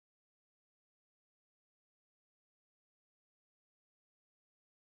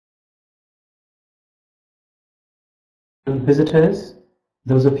visitors,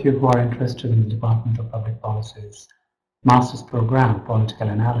 those of you who are interested in the Department of Public Policy's Master's Program, Political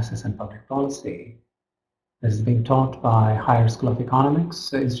Analysis and Public Policy. This is being taught by Higher School of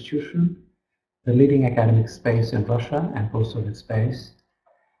Economics institution, the leading academic space in Russia and post-Soviet space.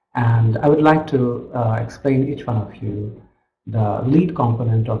 And I would like to explain each one of you the lead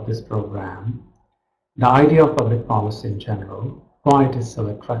component of this program, the idea of public policy in general, why it is so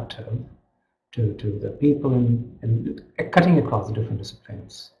attractive to the people in cutting across the different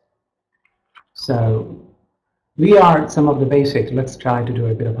disciplines. So we are some of the basics. Let's try to do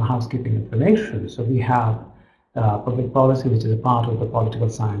a bit of a housekeeping information. So we have public policy, which is a part of the political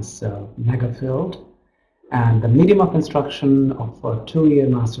science mega field. And the medium of instruction of a 2-year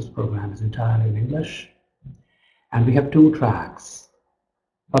master's program is entirely in English. And we have 2 tracks,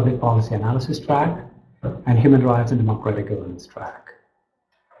 public policy analysis track and human rights and democratic governance track.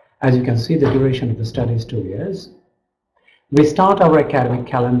 As you can see, the duration of the study is 2 years. We start our academic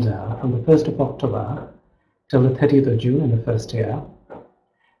calendar from the 1st of October till the 30th of June in the first year,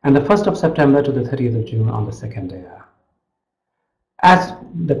 and the 1st of September to the 30th of June on the second year. As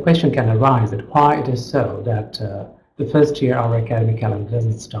the question can arise that why it is so that the first year our academic calendar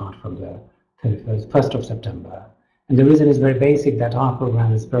doesn't start from the 1st of September. And the reason is very basic, that our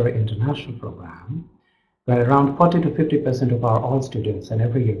program is a very international program, where around 40 to 50% of our all students, and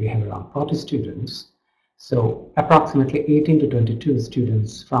every year we have around 40 students, so approximately 18 to 22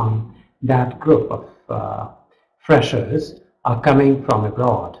 students from that group of freshers are coming from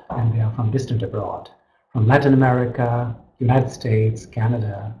abroad, and they are from distant abroad, from Latin America, United States,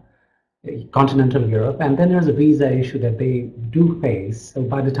 Canada, continental Europe, and then there's a visa issue that they do face. So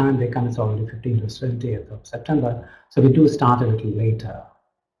by the time they come, it's already 15th or 20th of September, so we do start a little later.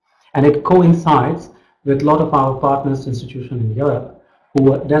 And it coincides with a lot of our partners institutions in Europe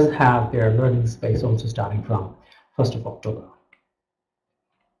who does have their learning space also starting from 1st of October.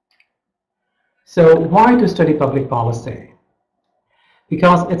 So why to study public policy?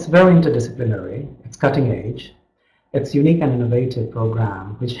 Because it's very interdisciplinary, it's cutting edge, it's unique and innovative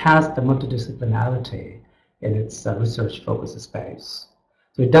program which has the multidisciplinarity in its research focus space.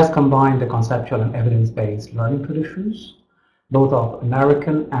 So it does combine the conceptual and evidence-based learning traditions. Both of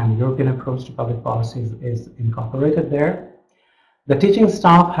American and European approach to public policy is incorporated there. The teaching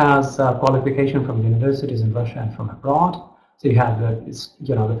staff has qualification from universities in Russia and from abroad. So you have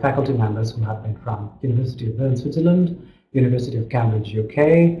the faculty members who have been from University of Bern, Switzerland, University of Cambridge,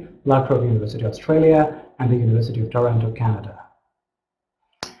 UK, La Trobe University, Australia, and the University of Toronto, Canada.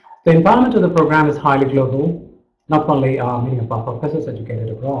 The environment of the program is highly global. Not only are many of our professors educated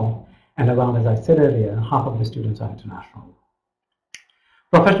abroad, and around, as I said earlier, half of the students are international.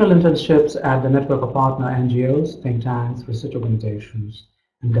 Professional internships at the network of partner NGOs, think tanks, research organizations,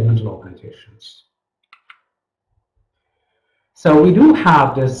 and governmental organizations. So we do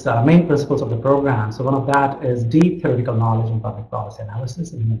have this main principles of the program. So one of that is deep theoretical knowledge in public policy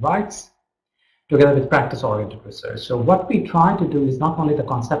analysis and human rights, together with practice-oriented research. So what we try to do is not only the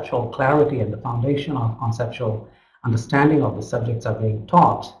conceptual clarity and the foundation of conceptual understanding of the subjects are being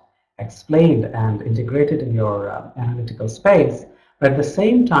taught, explained, and integrated in your analytical space, but at the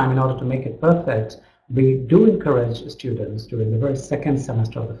same time, in order to make it perfect, we do encourage students during the very second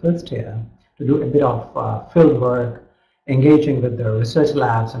semester of the first year to do a bit of field work, engaging with the research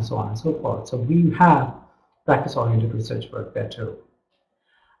labs and so on and so forth. So we have practice-oriented research work there too.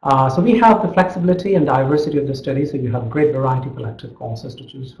 So we have the flexibility and diversity of the study, so you have great variety of elective courses to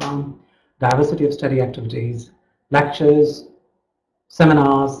choose from, diversity of study activities, lectures,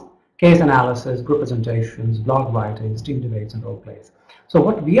 seminars, case analysis, group presentations, blog writings, team debates, and role plays. So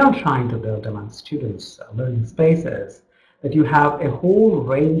what we are trying to build among students' learning spaces, that you have a whole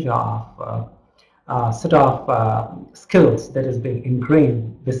range of set of skills that is being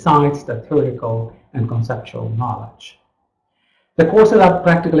ingrained besides the theoretical and conceptual knowledge. The courses are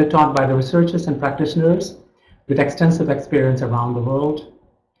practically taught by the researchers and practitioners with extensive experience around the world.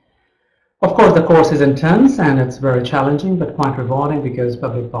 Of course, the course is intense and it's very challenging, but quite rewarding, because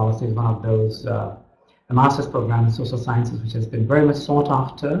public policy is one of those a master's program in social sciences which has been very much sought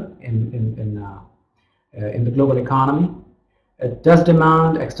after in the global economy. It does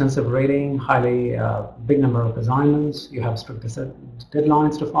demand extensive reading, highly big number of assignments. You have strict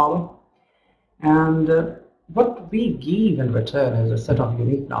deadlines to follow, and what we give in return is a set of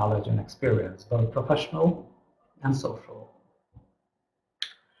unique knowledge and experience, both professional and social.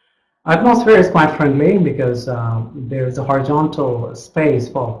 Atmosphere is quite friendly because there is a horizontal space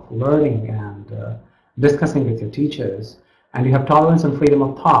for learning and discussing with your teachers, and you have tolerance and freedom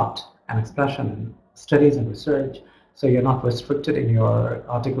of thought and expression in studies and research, so you're not restricted in your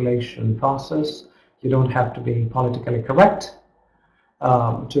articulation process. You don't have to be politically correct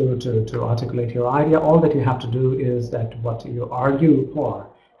to articulate your idea. All that you have to do is that what you argue for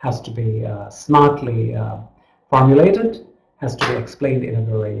has to be smartly formulated, has to be explained in a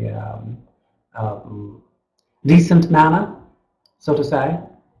very decent manner, so to say.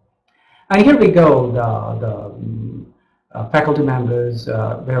 And here we go, the faculty members,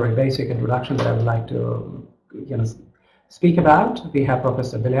 very basic introduction that I would like to speak about. We have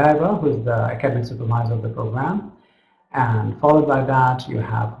Professor Bilyeva, who is the academic supervisor of the program. And followed by that, you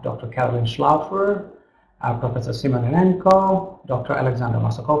have Dr. Caroline Schlaffer, Professor Simonenko, Dr. Alexandra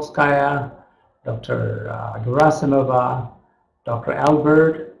Masakovskaya, Dr. Gerasimova, Dr.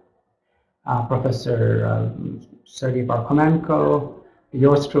 Albert, Professor Sergei Parkhomenko,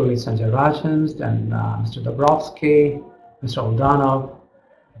 yours truly, Sanjay Rajhans, and Mr. Dabrowski, Mr. Oldanov,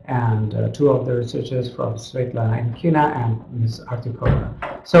 and two of the researchers from Svetlana Inkina and Ms. Artikova.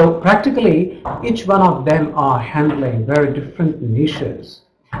 So practically, each one of them are handling very different niches,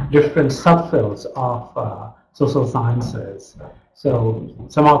 different subfields of social sciences. So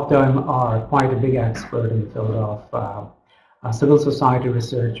some of them are quite a big expert in the field of civil society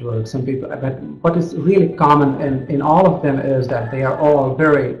research work. Some people, but what is really common in all of them is that they are all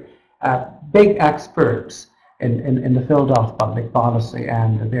very big experts in the field of public policy,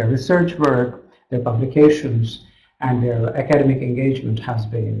 and their research work, their publications, and their academic engagement has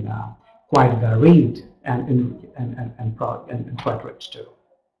been quite varied and quite rich too.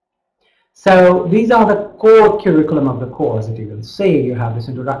 So these are the core curriculum of the course that you will see. You have this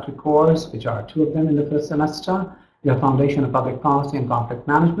introductory course, which are two of them in the first semester. You have Foundation of Public Policy and Conflict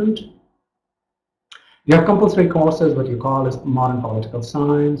Management. You have compulsory courses, what you call is Modern Political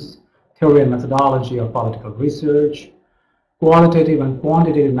Science, Theory and Methodology of Political Research, Qualitative and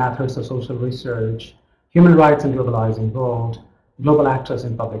Quantitative Methods of Social Research, Human Rights and Globalizing World, Global Actors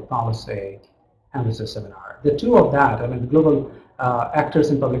in Public Policy, and Research Seminar. The two of that, I mean, Global Actors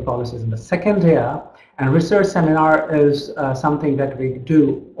in Public Policy is in the second year, and Research Seminar is something that we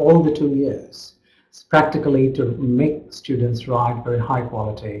do all the 2 years. It's practically to make students write very high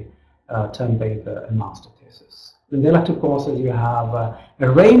quality term paper and master thesis. In the elective courses, you have a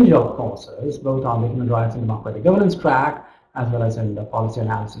range of courses, both on the human rights and democratic governance track, as well as in the policy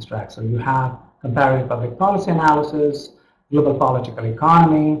analysis track. So you have comparative public policy analysis, global political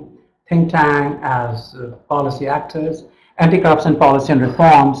economy, think tank as policy actors, anti-corruption policy and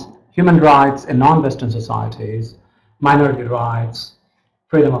reforms, human rights in non-Western societies, minority rights,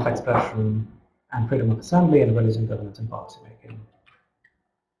 freedom of expression, and freedom of assembly, and religion, governance, and policymaking.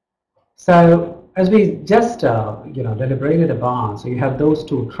 So as we just deliberated upon, so you have those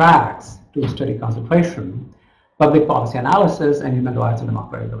two tracks to study concentration, public policy analysis and human rights and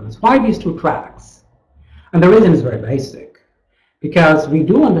democratic governance. Why these two tracks? And the reason is very basic, because we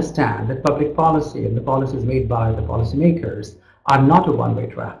do understand that public policy and the policies made by the policymakers are not a one-way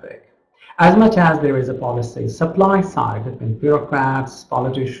traffic. As much as there is a policy supply side between bureaucrats,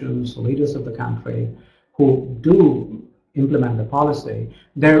 politicians, leaders of the country who do implement the policy,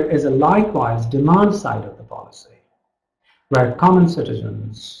 there is a likewise demand side of the policy, where common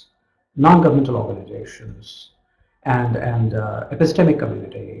citizens, non-governmental organizations, and epistemic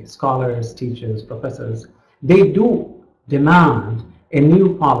community, scholars, teachers, professors, they do demand a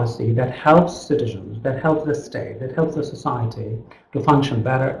new policy that helps citizens, that helps the state, that helps the society to function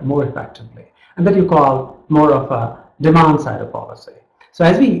better, more effectively, and that you call more of a demand side of policy. So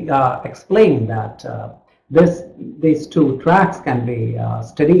as we explain that these two tracks can be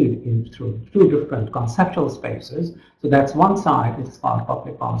studied through two different conceptual spaces. So that's one side, which is called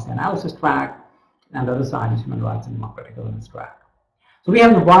public policy analysis track, and the other side is human rights and democratic governance track. So we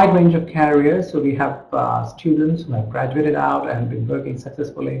have a wide range of careers. So we have students who have graduated out and been working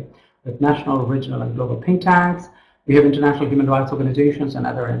successfully with national, regional, and global think tanks. We have international human rights organizations and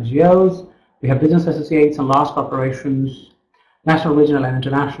other NGOs. We have business associates and large corporations, national, regional, and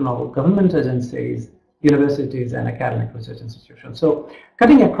international government agencies, universities, and academic research institutions. So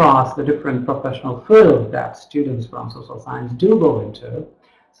cutting across the different professional fields that students from social science do go into,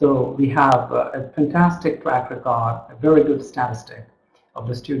 so we have a fantastic track record, a very good statistic of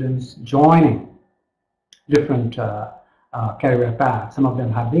the students joining different career paths. Some of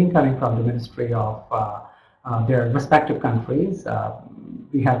them have been coming from the ministry of their respective countries.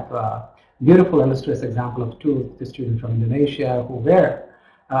 We have beautiful illustrious example of two of the students from Indonesia who were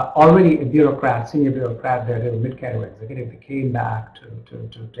already a bureaucrat, senior bureaucrat, they were mid-career executive. They came back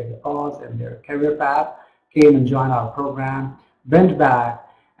to take a pause in their career path, came and joined our program, went back,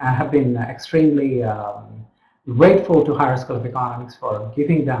 and have been extremely grateful to Higher School of Economics for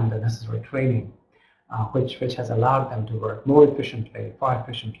giving them the necessary training, which has allowed them to work more efficiently, far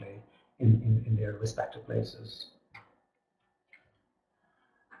efficiently in their respective places.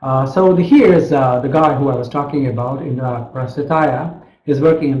 So here is the guy who I was talking about, Indra Prasitaya. Is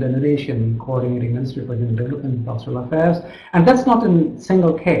working in the Indonesian Coordinating Ministry for Human Development and Cultural Affairs. And that's not a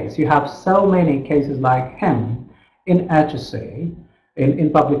single case. You have so many cases like him in HSC, in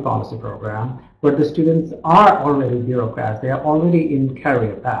public policy program, where the students are already bureaucrats. They are already in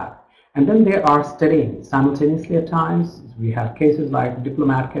career path. And then they are studying simultaneously at times. We have cases like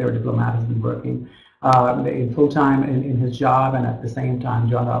diplomat has been working in full-time in his job and at the same time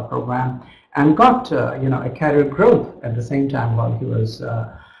joined our program and got a career growth at the same time while he was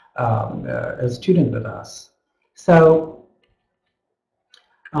a student with us. So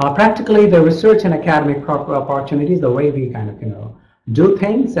practically the research and academic opportunities, the way we kind of do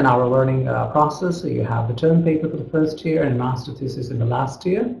things in our learning process. So you have the term paper for the first year and master thesis in the last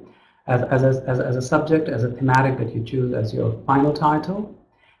year as a subject, as a thematic that you choose as your final title.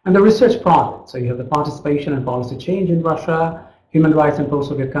 And the research project. So you have the participation and policy change in Russia, human rights in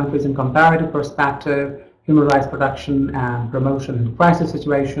post-Soviet countries in comparative perspective, human rights production and promotion in crisis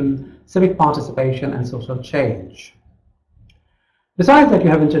situation, civic participation, and social change. Besides that,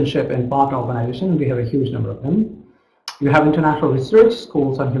 you have internship in partner organizations. We have a huge number of them. You have international research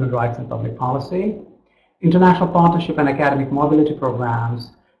schools on human rights and public policy, international partnership and academic mobility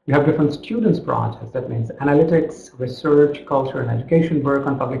programs. You have different students projects. That means analytics, research, culture, and education work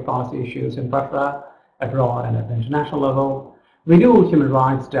on public policy issues in Russia, abroad, and at the international level. We do Human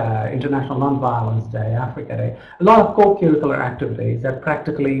Rights Day, International Nonviolence Day, Africa Day, a lot of co-curricular activities that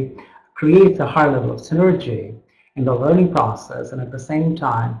practically creates a high level of synergy in the learning process and at the same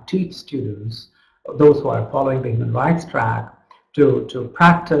time teach students, those who are following the human rights track, to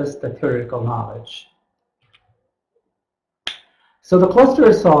practice the theoretical knowledge. So the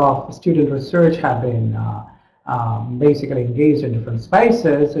clusters of student research have been basically engaged in different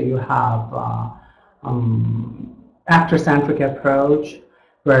spaces. So you have actor-centric approach,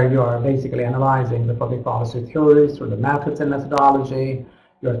 where you are basically analyzing the public policy theories through the methods and methodology.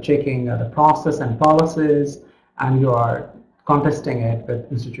 You are checking the process and policies, and you are contesting it with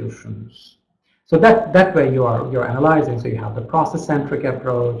institutions. So that way you're analyzing. So you have the process-centric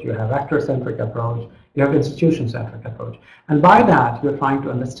approach, you have actor-centric approach, you have institution-centric approach. And by that, you're trying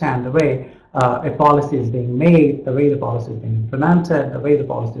to understand the way a policy is being made, the way the policy is being implemented, the way the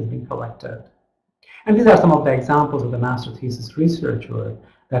policy is being corrected. And these are some of the examples of the master thesis research work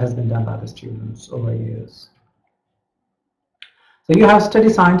that has been done by the students over years. So you have study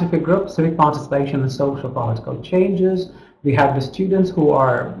scientific groups, civic participation and social political changes. We have the students who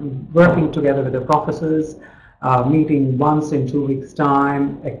are working together with the professors, meeting once in 2 weeks'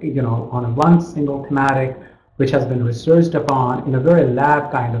 time, on one single thematic which has been researched upon in a very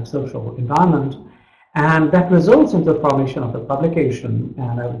lab kind of social environment. And that results in the formation of a publication,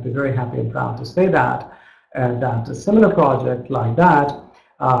 and I would be very happy and proud to say that a similar project like that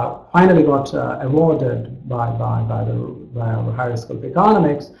finally got awarded by our Higher School of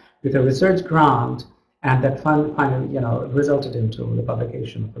Economics with a research grant, and that finally resulted into the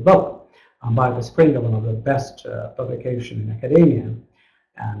publication of the book by the spring of one of the best publication in academia,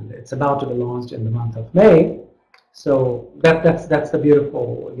 and it's about to be launched in the month of May. So that's the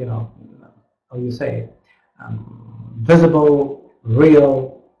beautiful, how you say, visible,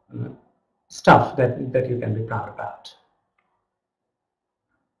 real stuff that you can be proud about.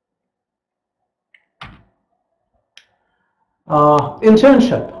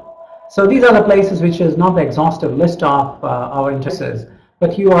 Internship. So these are the places which is not the exhaustive list of our interests,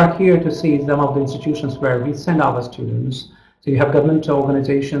 but you are here to see some of the institutions where we send our students. So you have government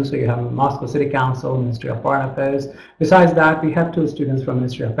organizations, so you have Moscow City Council, Ministry of Foreign Affairs. Besides that, we have 2 students from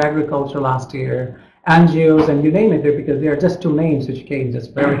Ministry of Agriculture last year, NGOs, and you name it, because they are just 2 names which came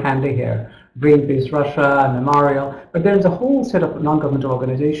just very handy here. Greenpeace Russia, Memorial, but there is a whole set of non-governmental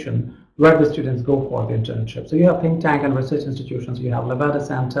organizations where the students go for the internship. So you have think tank and research institutions, you have Levada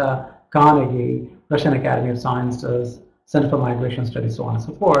Center, Carnegie, Russian Academy of Sciences, Center for Migration Studies, so on and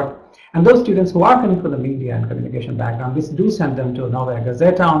so forth. And those students who are coming from the media and communication background, we do send them to Novaya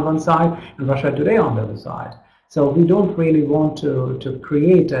Gazeta on one side and Russia Today on the other side. So we don't really want to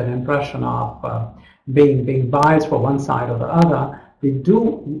create an impression of being biased for one side or the other. We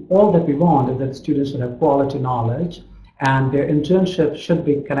do, all that we want is that students should have quality knowledge, and their internship should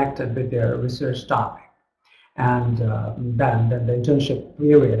be connected with their research topic. And then the internship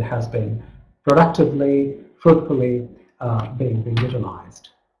period has been productively, fruitfully being utilized.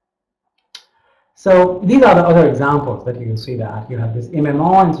 So these are the other examples that you can see that. You have this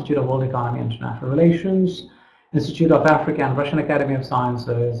IMMO, Institute of World Economy and International Relations, Institute of Africa and Russian Academy of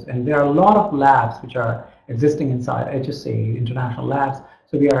Sciences, and there are a lot of labs which are existing inside HSC, international labs.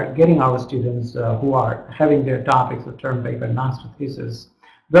 So we are getting our students who are having their topics of term paper and master thesis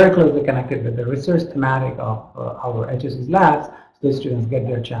very closely connected with the research thematic of our HSC's labs, so the students get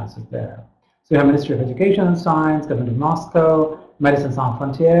their chances there. So you have Ministry of Education and Science, Government of Moscow, Medicine Sans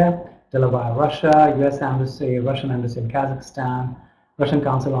Frontières, Delaware, Russia, US Embassy, Russian Embassy in Kazakhstan, Russian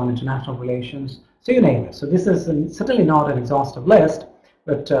Council on International Relations, so you name it. So this is certainly not an exhaustive list,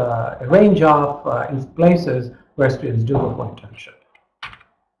 but a range of places where students do go for internship.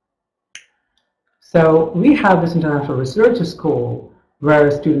 So we have this international research school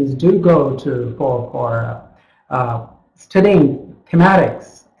where students do go to for studying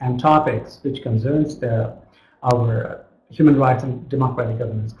thematics and topics which concerns our human rights and democratic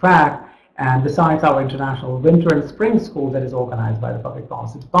governance track. And besides our international winter and spring school that is organized by the Public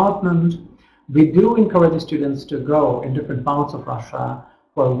Policy Department, we do encourage the students to go in different parts of Russia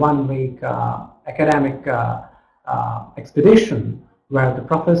for a one-week academic expedition where the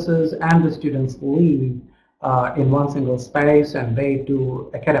professors and the students live in one single space and they do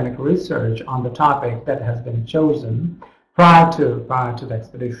academic research on the topic that has been chosen prior to the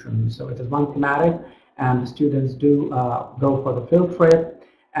expedition. So it is one thematic, and the students do go for the field trip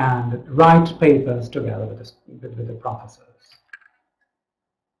and write papers together with the professors.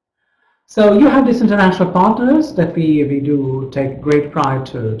 So you have these international partners that we do take great pride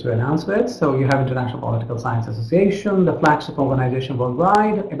to announce with. So you have International Political Science Association, the flagship organization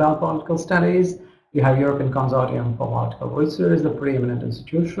worldwide about political studies. You have European Consortium for Political Research, the preeminent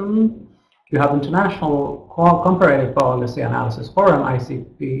institution. You have International Comparative Policy Analysis Forum,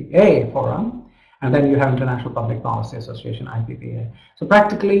 ICPA Forum. And then you have International Public Policy Association, IPPA. So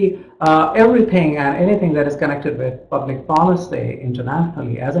practically everything and anything that is connected with public policy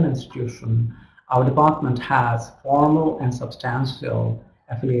internationally as an institution, our department has formal and substantial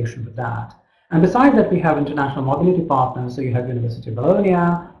affiliation with that. And besides that, we have international mobility partners. So you have University of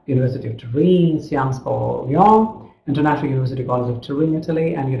Bologna, University of Turin, Sciences Po Lyon, International University College of Turin,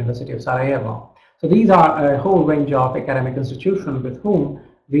 Italy, and University of Sarajevo. So these are a whole range of academic institutions with whom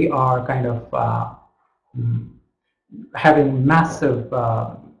we are kind of having massive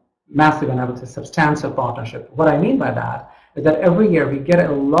and I would say substantial partnership. What I mean by that is that every year we get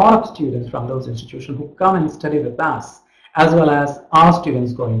a lot of students from those institutions who come and study with us, as well as our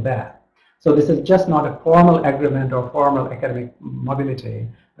students going there. So this is just not a formal agreement or formal academic mobility,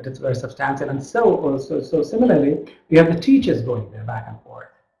 but it's very substantial. And so similarly, we have the teachers going there back and forth.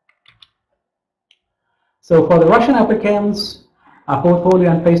 So for the Russian applicants, our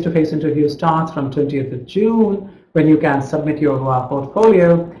portfolio and face-to-face interview starts from 20th of June, when you can submit your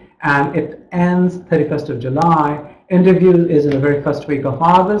portfolio, and it ends 31st of July. Interview is in the very first week of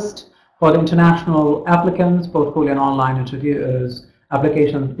August. For the international applicants, portfolio and online interviews,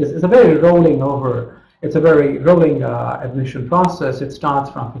 application is a very rolling over. It's a very rolling admission process. It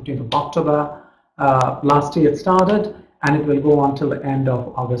starts from 15th of October. Last year it started, and it will go on till the end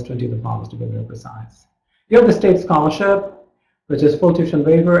of August, 20th of August to be very precise. You have the state scholarship, which is full tuition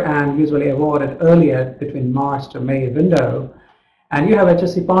waiver and usually awarded earlier between March to May window. And you have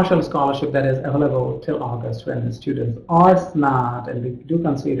HSC partial scholarship that is available till August when the students are smart, and we do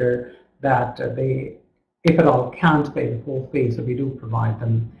consider that they, if at all, can't pay the full fee, so we do provide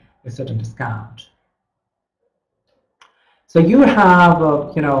them a certain discount. So you have,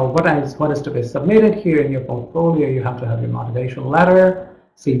 what is to be submitted here in your portfolio. You have to have your motivation letter,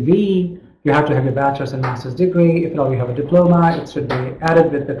 CV. You have to have your bachelor's and master's degree. If at all you have a diploma, it should be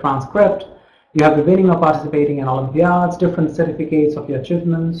added with the transcript. You have the winning or participating in Olympiads, different certificates of your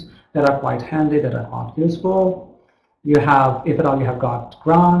achievements that are quite handy, that are quite useful. You have, if at all you have got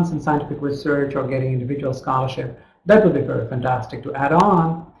grants in scientific research or getting individual scholarship, that would be very fantastic to add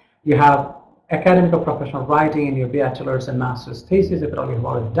on. You have academic or professional writing in your bachelor's and master's thesis. If at all you have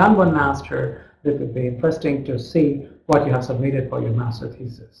already done one master, that would be interesting to see what you have submitted for your master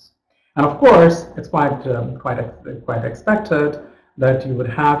thesis. And of course, it's quite expected that you would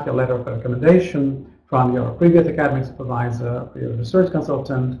have your letter of recommendation from your previous academic supervisor, your research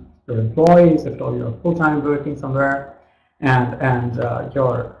consultant, your employees, if at all you're full-time working somewhere, and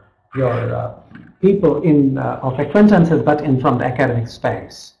your people in of acquaintances, but from the academic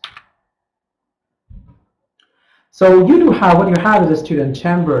space. So you do have, what you have is a student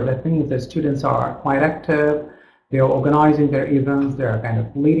chamber. That means the students are quite active. They are organizing their events, they are kind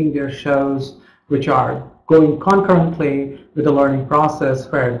of leading their shows, which are going concurrently with the learning process,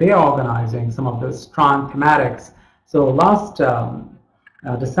 where they are organizing some of the strong thematics. So last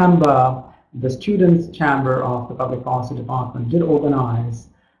December, the Students' Chamber of the Public Policy Department did organize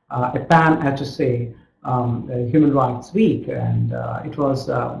a Pan-HSC Human Rights Week, and it was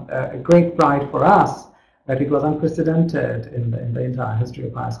a great pride for us that it was unprecedented in the entire history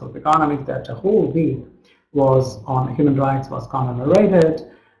of higher school of economics that a whole week was on human rights was commemorated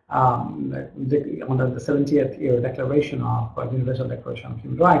under the 70th year declaration of Universal Declaration of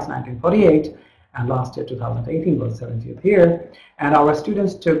Human Rights, 1948, and last year, 2018, was the 70th year. And our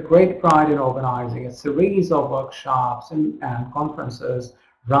students took great pride in organizing a series of workshops and conferences,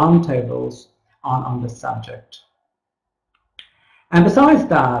 roundtables on this subject. And besides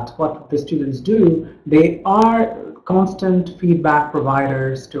that, what the students do, they are constant feedback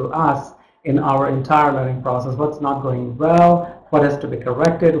providers to us in our entire learning process. What's not going well, what has to be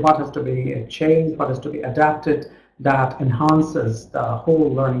corrected, what has to be changed, what has to be adapted, that enhances the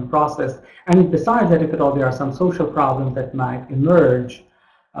whole learning process. And besides that, if at all there are some social problems that might emerge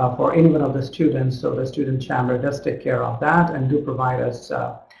for any one of the students, so the student chamber does take care of that and do provide us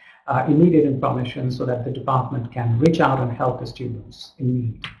immediate information so that the department can reach out and help the students in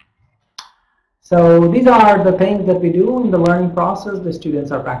need. So these are the things that we do in the learning process. The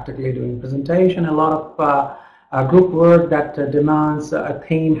students are practically doing presentation, a lot of group work that demands a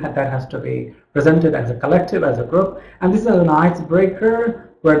theme that has to be presented as a collective, as a group. And this is an icebreaker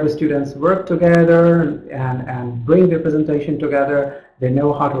where the students work together and bring their presentation together. They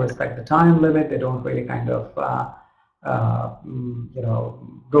know how to respect the time limit. They don't really kind of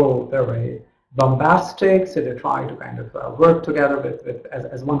go very bombastic, so they try to kind of work together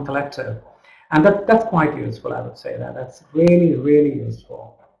as one collective, and that's quite useful. I would say that's really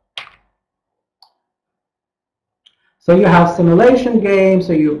useful. So you have simulation games.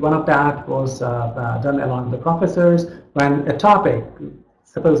 So one of that was done along with the professors when a topic,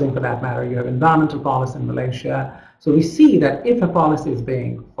 supposing for that matter you have environmental policy in Malaysia. So we see that if a policy is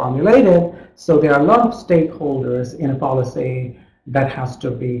being formulated, so there are a lot of stakeholders in a policy that has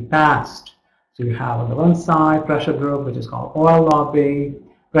to be passed. So you have on the one side pressure group, which is called oil lobby.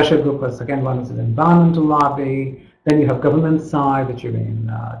 Pressure group, the second one is an environmental lobby. Then you have government side, which you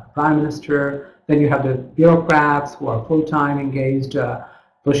mean prime minister. Then you have the bureaucrats who are full-time engaged,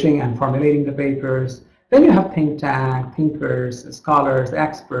 pushing and formulating the papers. Then you have think tank, thinkers, scholars,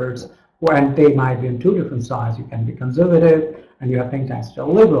 experts, and they might be in two different sides. You can be conservative, and you have think tanks which are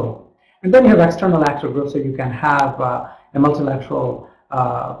liberal. And then you have external actor groups, so you can have a multilateral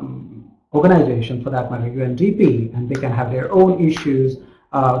organization, for that matter, UNDP, and they can have their own issues,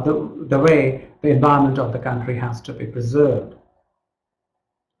 the way the environment of the country has to be preserved.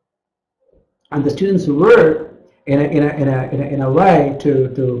 And the students work in a way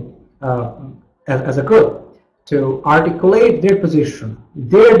as a group to articulate their position,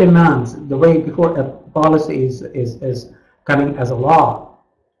 their demands, the way before a policy is coming as a law.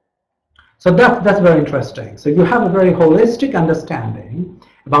 So that's very interesting. So you have a very holistic understanding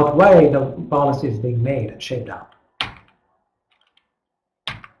about why the policy is being made and shaped out.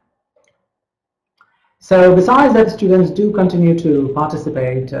 So besides that, students do continue to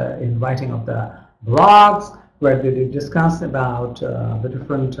participate in writing of the blogs, where they do discuss about the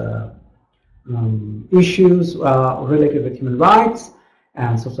different issues related with human rights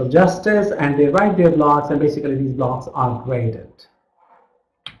and social justice, and they write their blogs, and basically these blogs are graded.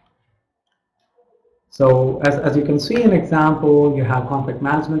 So as you can see an example, you have conflict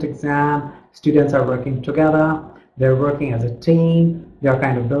management exam. Students are working together. They're working as a team. They're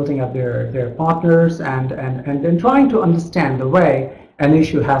kind of building up their partners and then trying to understand the way an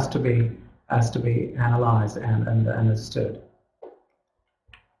issue has to be analyzed and understood.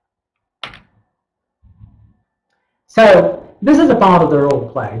 So this is a part of the role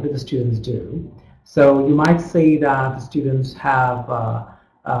play that the students do. So you might see that the students have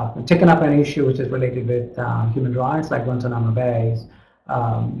taken up an issue which is related with human rights, like Guantanamo Bay's,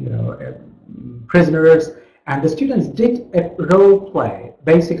 prisoners, and the students did a role play,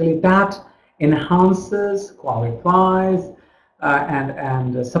 basically that enhances, qualifies,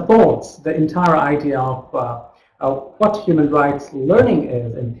 and supports the entire idea of what human rights learning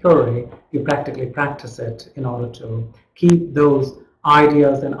is in theory. You practically practice it in order to keep those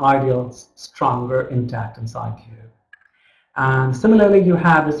ideas and ideals stronger, intact inside you. And similarly, you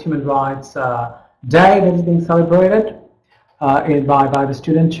have this Human Rights Day that is being celebrated by the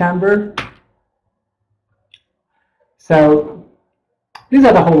Student Chamber. So these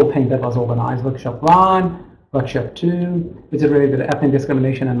are the whole thing that was organized. Workshop 1, Workshop 2, which is related to ethnic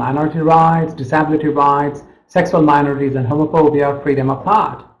discrimination and minority rights, disability rights, sexual minorities and homophobia, freedom of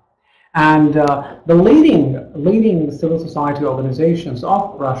thought. And the leading civil society organizations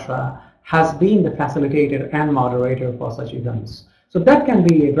of Russia has been the facilitator and moderator for such events. So that can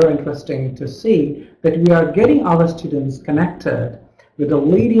be very interesting to see that we are getting our students connected with the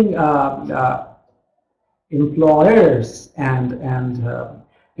leading employers and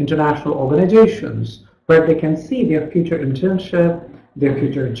international organizations where they can see their future internship, their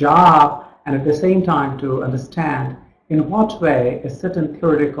future job, and at the same time to understand in what way a certain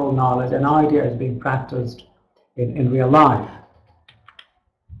theoretical knowledge and idea is being practiced in real life.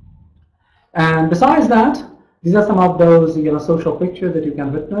 And besides that, these are some of those social pictures that you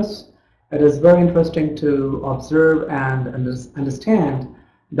can witness. It is very interesting to observe and understand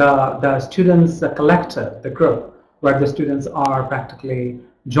the students' collective, the group, where the students are practically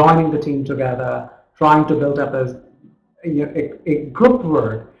joining the team together, trying to build up a group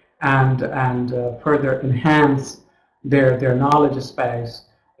work and further enhance their knowledge space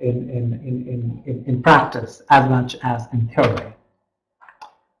in practice as much as in theory.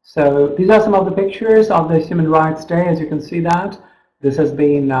 So these are some of the pictures of the Human Rights Day. As you can see that this has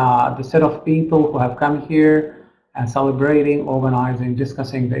been the set of people who have come here and celebrating, organizing,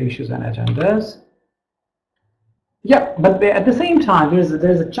 discussing the issues and agendas. Yeah, but at the same time,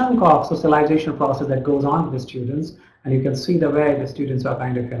 there's a chunk of socialization process that goes on with the students, and you can see the way the students are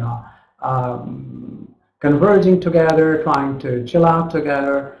kind of converging together, trying to chill out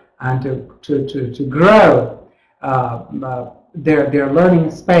together, and to grow their learning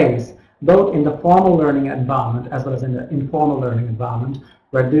space, both in the formal learning environment as well as in the informal learning environment,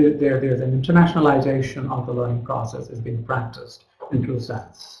 where there's an internationalization of the learning process is being practiced in true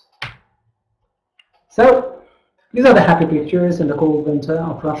sense. So these are the happy pictures in the cold winter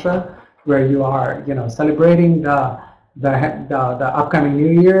of Russia, where you are, celebrating the upcoming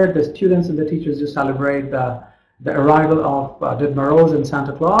New Year. The students and the teachers do celebrate the arrival of Ded Moroz and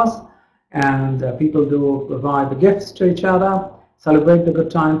Santa Claus, and people do provide the gifts to each other, celebrate the good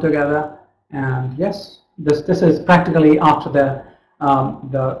time together. And yes, this is practically after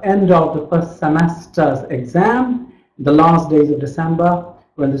the end of the first semester's exam, the last days of December,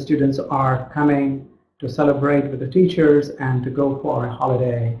 when the students are coming to celebrate with the teachers and to go for a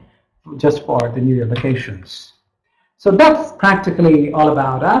holiday just for the New Year vacations. So that's practically all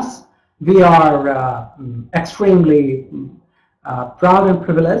about us. We are extremely proud and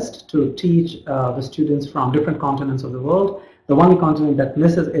privileged to teach the students from different continents of the world. The only continent that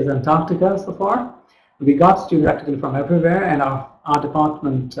misses is Antarctica so far. We got students practically from everywhere, and our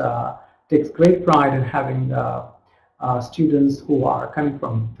department takes great pride in having students who are coming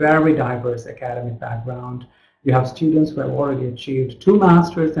from very diverse academic background. We have students who have already achieved 2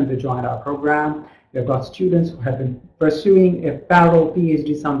 masters and they joined our program. We've got students who have been pursuing a parallel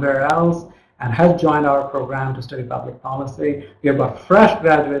PhD somewhere else and has joined our program to study public policy. We have got fresh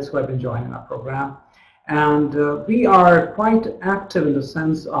graduates who have been joining our program. And we are quite active in the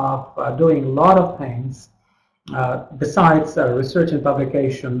sense of doing a lot of things besides research and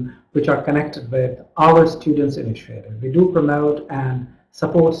publication, which are connected with our students' initiative. We do promote and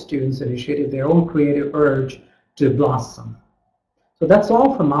support students' initiative, their own creative urge to blossom. So that's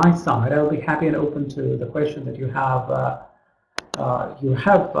all from my side. I'll be happy and open to the question that you have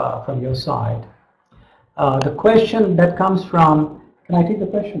from your side. The question that comes from, can I take the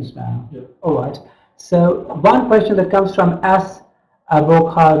questions now? Yeah. All right. So one question that comes from S.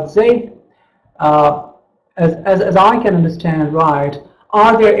 Abokhadze, as I can understand, right,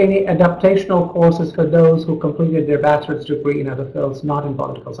 are there any adaptational courses for those who completed their bachelor's degree in other fields, not in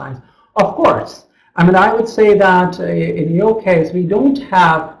political science? Of course. I mean, I would say that in your case, we don't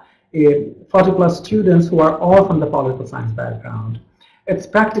have 40+ students who are all from the political science background. It's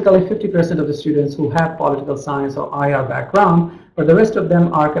practically 50% of the students who have political science or IR background, but the rest of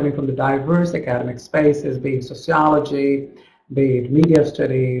them are coming from the diverse academic spaces, be it sociology, be it media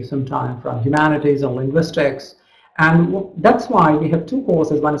studies, sometimes from humanities or linguistics. And that's why we have 2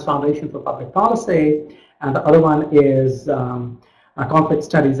 courses. One is Foundation for Public Policy, and the other one is Conflict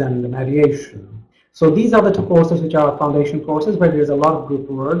Studies and Mediation. So these are the 2 courses which are foundation courses, where there's a lot of group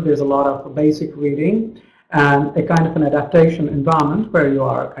work, there's a lot of basic reading, and a kind of an adaptation environment where you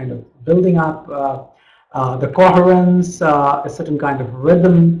are kind of building up the coherence, a certain kind of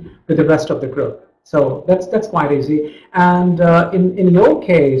rhythm with the rest of the group. So that's quite easy. And in your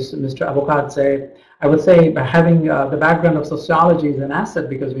case, Mr. Abokhadze, I would say by having the background of sociology is an asset,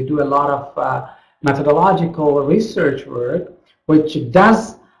 because we do a lot of methodological research work, which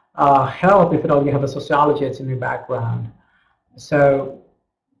does help if at all you have a sociology in your background. So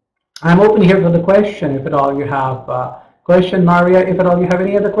I'm open here for the question, if at all you have a question. Maria, if at all you have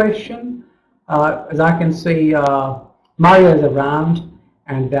any other question. As I can see, Maria is around,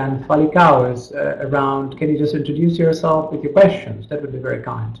 and then Falikao is around. Can you just introduce yourself with your questions? That would be very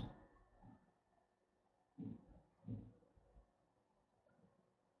kind.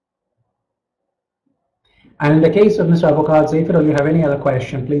 And in the case of Mr. Abokhadze, if at all you have any other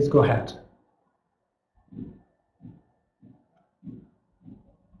question, please go ahead.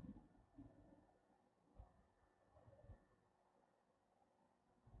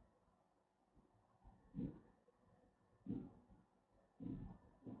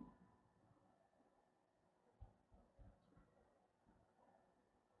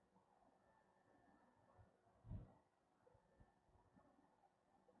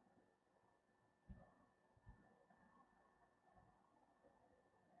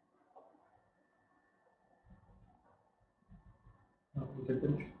 we can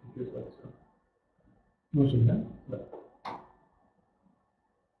finish if you'd like to.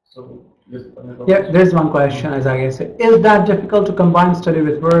 So, yes, yeah, there's one question, as I guess. Is that difficult to combine study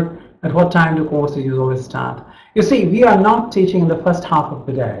with work? At what time do courses usually start? You see, we are not teaching in the first half of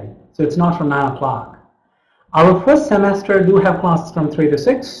the day, so it's not from 9 o'clock. Our first semester do have classes from 3 to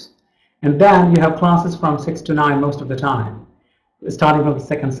 6, and then you have classes from 6 to 9 most of the time, starting from the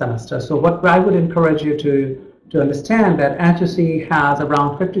second semester. So what I would encourage you to understand that HSE has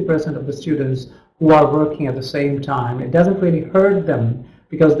around 50% of the students who are working at the same time. It doesn't really hurt them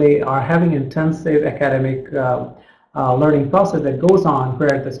because they are having intensive academic learning process that goes on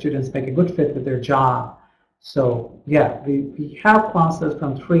where the students make a good fit with their job. So yeah, we have classes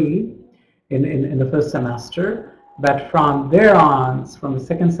from 3 in the first semester, but from there on, from the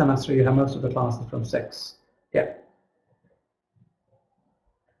second semester, you have most of the classes from 6. Yeah.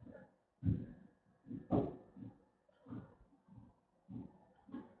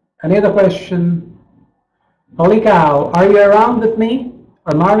 Any other question? Holy cow, are you around with me?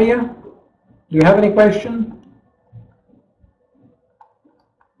 Or Maria? Do you have any question?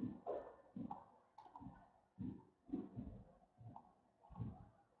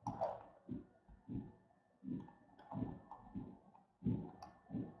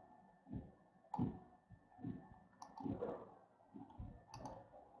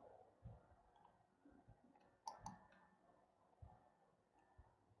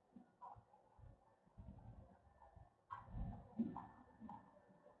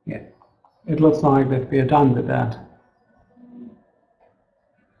 Yeah, it looks like that we are done with that.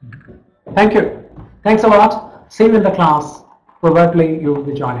 Thank you. Thanks a lot. See you in the class. Probably you will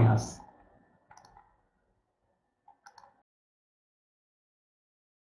be joining us.